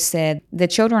basically just said, the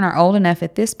children are old enough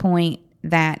at this point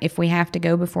that if we have to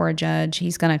go before a judge,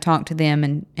 he's going to talk to them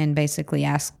and basically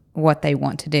ask what they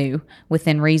want to do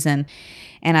within reason.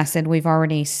 And I said, we've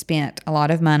already spent a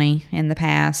lot of money in the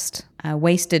past,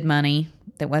 wasted money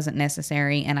that wasn't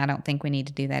necessary, and I don't think we need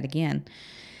to do that again.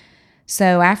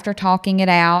 So after talking it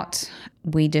out,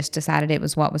 we just decided it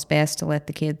was what was best to let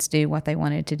the kids do what they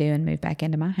wanted to do and move back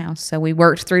into my house. So we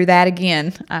worked through that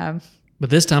again.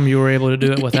 But this time you were able to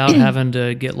do it without having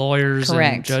to get lawyers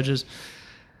and judges.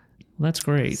 Well, that's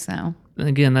great. So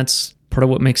again, that's part of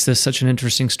what makes this such an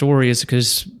interesting story, is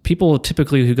because people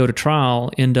typically who go to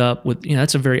trial end up with,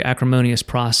 that's a very acrimonious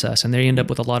process, and they end up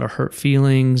with a lot of hurt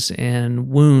feelings and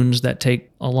wounds that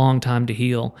take a long time to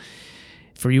heal.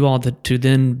 For you all to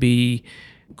then be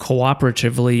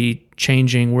cooperatively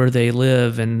changing where they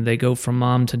live, and they go from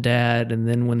mom to dad, and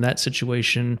then when that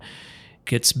situation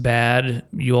gets bad,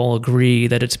 you all agree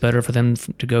that it's better for them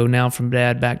to go now from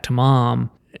dad back to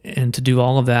mom, and to do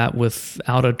all of that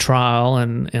without a trial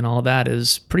and all that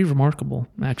is pretty remarkable,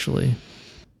 actually.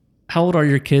 How old are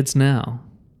your kids now?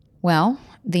 Well,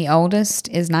 the oldest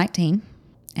is 19,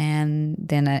 and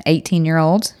then an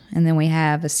 18-year-old, and then we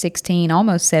have a 16,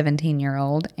 almost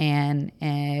 17-year-old, and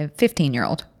a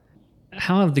 15-year-old.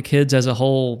 How have the kids as a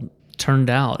whole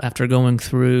turned out after going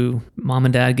through mom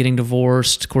and dad getting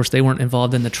divorced? Of course, they weren't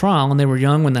involved in the trial, and they were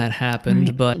young when that happened.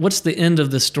 Right. But what's the end of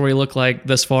the story look like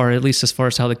thus far, at least as far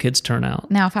as how the kids turn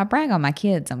out? Now, if I brag on my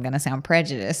kids, I'm going to sound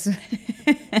prejudiced.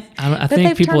 I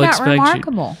think people expect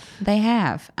remarkable. They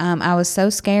have. I was so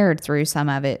scared through some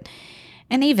of it.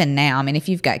 And even now, if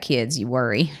you've got kids, you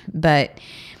worry. But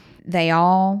they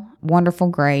all wonderful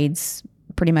grades.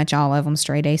 Pretty much all of them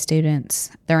straight A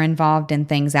students. They're involved in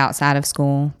things outside of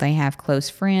school. They have close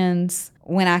friends.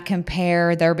 When I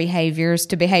compare their behaviors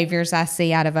to behaviors I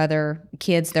see out of other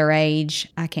kids their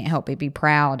age, I can't help but be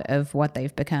proud of what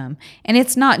they've become. And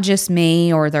it's not just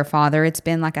me or their father. It's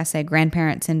been, like I said,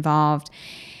 grandparents involved.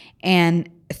 And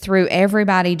through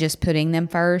everybody just putting them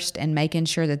first and making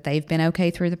sure that they've been okay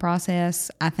through the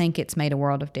process, I think it's made a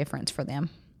world of difference for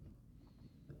them.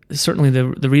 Certainly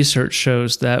the research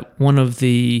shows that one of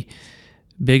the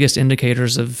biggest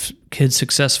indicators of kids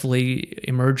successfully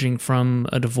emerging from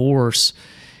a divorce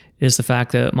is the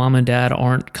fact that mom and dad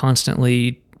aren't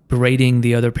constantly berating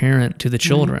the other parent to the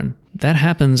children. Mm-hmm. That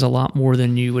happens a lot more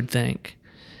than you would think.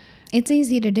 It's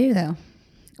easy to do, though,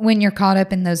 when you're caught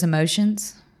up in those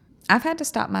emotions. I've had to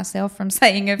stop myself from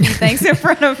saying a few things in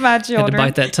front of my children.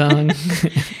 Had to bite that tongue.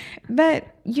 But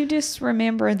you just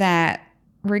remember that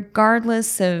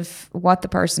regardless of what the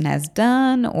person has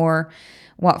done or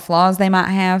what flaws they might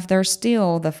have, they're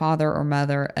still the father or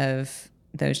mother of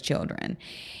those children.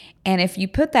 And if you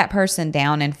put that person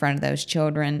down in front of those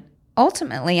children,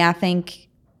 ultimately, I think,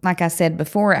 like I said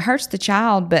before, it hurts the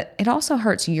child, but it also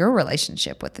hurts your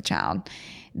relationship with the child.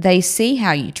 They see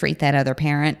how you treat that other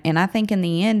parent, and I think in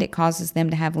the end, it causes them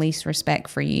to have least respect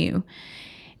for you.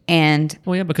 And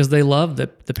well, yeah, because they love the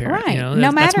parent. Right.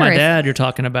 No matter that's my dad you're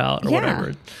talking about, or yeah,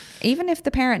 whatever. Even if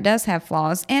the parent does have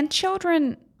flaws, and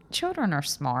children are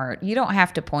smart. You don't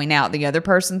have to point out the other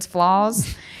person's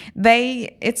flaws.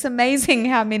 It's amazing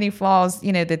how many flaws,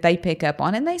 that they pick up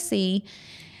on, and they see.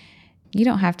 You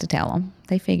don't have to tell them.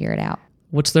 They figure it out.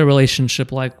 What's their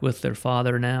relationship like with their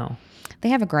father now? They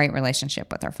have a great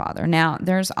relationship with their father. Now,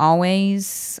 there's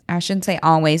always, I shouldn't say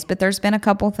always, but there's been a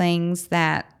couple things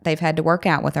that they've had to work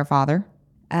out with their father.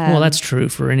 Well, that's true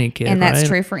for any kid, And that's right?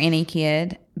 true for any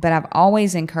kid. But I've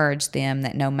always encouraged them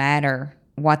that no matter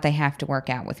what they have to work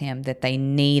out with him, that they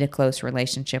need a close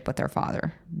relationship with their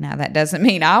father. Now, that doesn't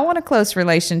mean I want a close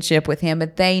relationship with him,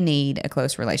 but they need a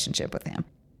close relationship with him.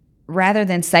 Rather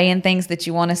than saying things that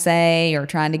you want to say or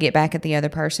trying to get back at the other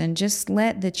person, just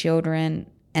let the children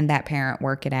and that parent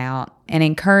work it out and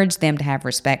encourage them to have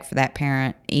respect for that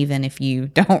parent, even if you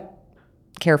don't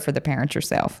care for the parent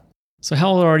yourself. So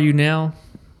how old are you now?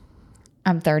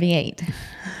 I'm 38.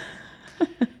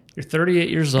 You're 38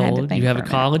 years I had to old. think You have for a a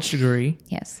college degree.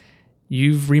 Yes.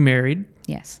 You've remarried.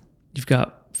 Yes. You've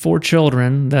got 4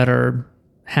 children that are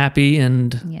happy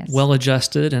and Yes.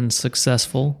 well-adjusted and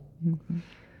successful. Mm-hmm.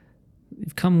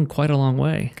 You've come quite a long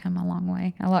way. Come a long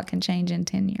way. A lot can change in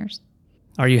 10 years.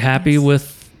 Are you happy Yes.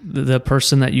 with the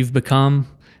person that you've become?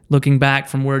 Looking back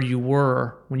from where you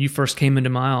were when you first came into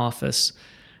my office,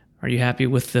 are you happy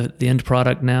with the end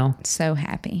product now? So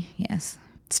happy. Yes.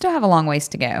 Still have a long ways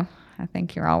to go. I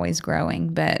think you're always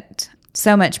growing, but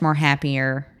so much more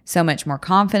happier, so much more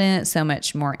confident, so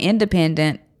much more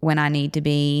independent when I need to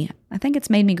be. I think it's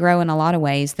made me grow in a lot of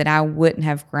ways that I wouldn't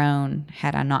have grown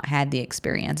had I not had the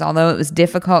experience. Although it was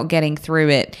difficult getting through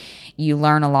it, you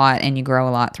learn a lot and you grow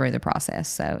a lot through the process.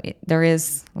 So there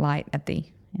is light at the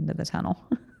end of the tunnel.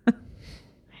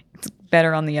 It's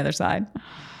better on the other side.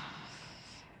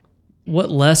 What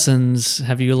lessons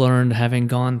have you learned having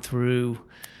gone through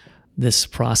this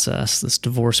process, this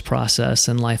divorce process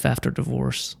and life after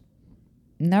divorce?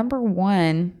 Number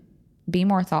one, be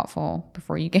more thoughtful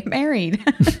before you get married.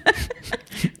 Put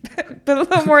a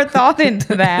little more thought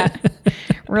into that.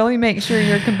 Really make sure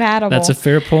you're compatible. That's a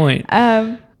fair point.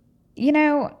 I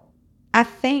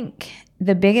think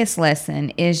the biggest lesson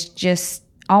is just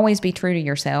always be true to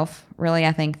yourself. Really,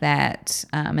 I think that,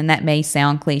 and that may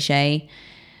sound cliche,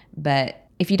 but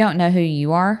if you don't know who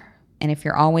you are, and if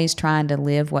you're always trying to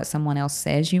live what someone else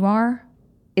says you are,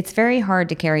 it's very hard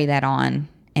to carry that on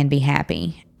and be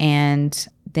happy. And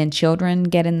then children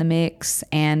get in the mix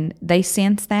and they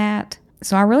sense that.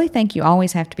 So I really think you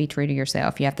always have to be true to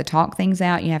yourself. You have to talk things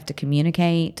out. You have to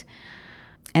communicate.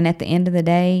 And at the end of the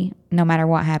day, no matter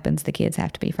what happens, the kids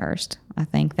have to be first. I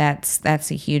think that's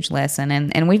a huge lesson.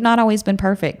 And we've not always been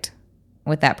perfect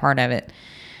with that part of it.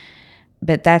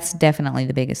 But that's definitely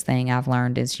the biggest thing I've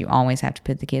learned is you always have to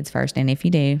put the kids first. And if you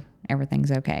do,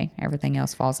 everything's okay. Everything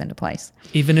else falls into place.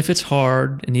 Even if it's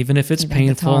hard and even if it's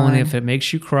painful and if it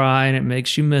makes you cry and it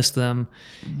makes you miss them,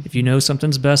 if you know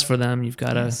something's best for them, you've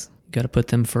got to put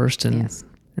them first and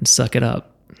suck it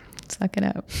up. Suck it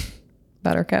up.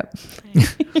 Buttercup.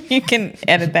 You can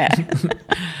edit that.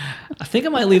 I think I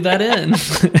might leave that in.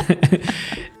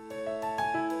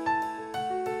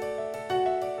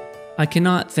 I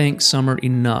cannot thank Summer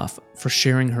enough for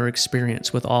sharing her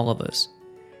experience with all of us.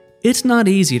 It's not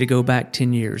easy to go back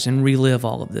 10 years and relive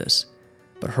all of this,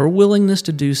 but her willingness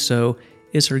to do so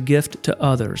is her gift to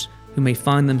others who may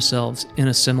find themselves in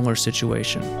a similar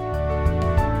situation.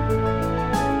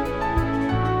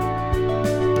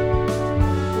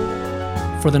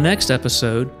 For the next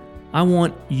episode, I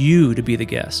want you to be the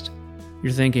guest.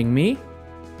 You're thinking, me?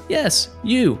 Yes,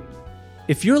 you.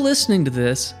 If you're listening to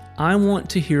this, I want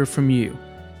to hear from you.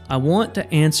 I want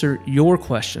to answer your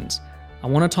questions. I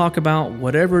want to talk about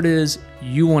whatever it is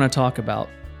you want to talk about.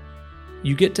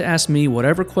 You get to ask me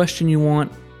whatever question you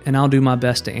want, and I'll do my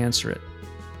best to answer it.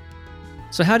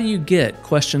 So how do you get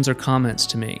questions or comments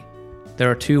to me? There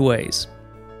are 2 ways.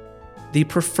 The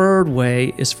preferred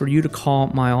way is for you to call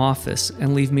my office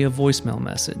and leave me a voicemail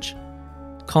message.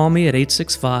 Call me at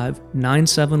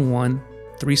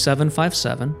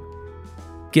 865-971-3757.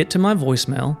 Get to my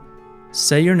voicemail,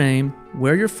 say your name,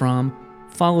 where you're from,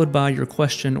 followed by your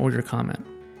question or your comment.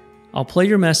 I'll play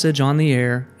your message on the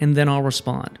air and then I'll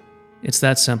respond. It's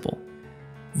that simple.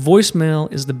 Voicemail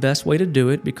is the best way to do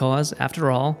it because, after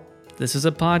all, this is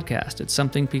a podcast. It's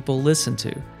something people listen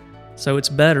to. So it's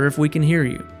better if we can hear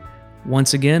you.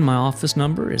 Once again, my office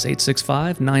number is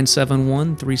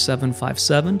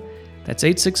 865-971-3757. That's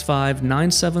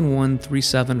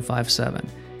 865-971-3757.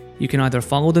 You can either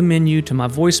follow the menu to my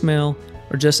voicemail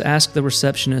or just ask the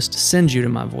receptionist to send you to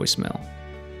my voicemail.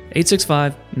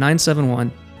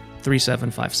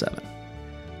 865-971-3757.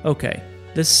 Okay,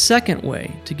 the second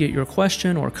way to get your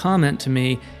question or comment to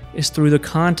me is through the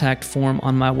contact form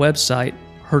on my website,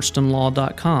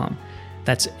 hurstonlaw.com.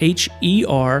 That's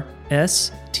HERSTONLAW,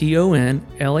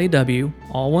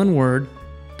 all one word,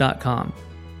 .com.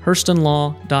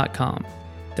 hurstonlaw.com.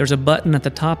 There's a button at the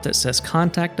top that says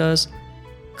Contact Us.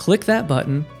 Click that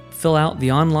button, fill out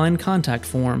the online contact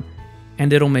form,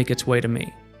 and it'll make its way to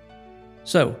me.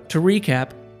 So, to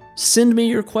recap, send me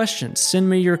your questions, send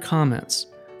me your comments.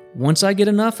 Once I get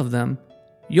enough of them,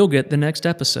 you'll get the next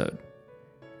episode.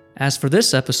 As for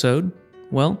this episode,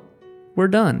 well, we're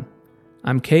done.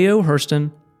 I'm K.O.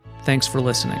 Hurston. Thanks for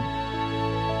listening.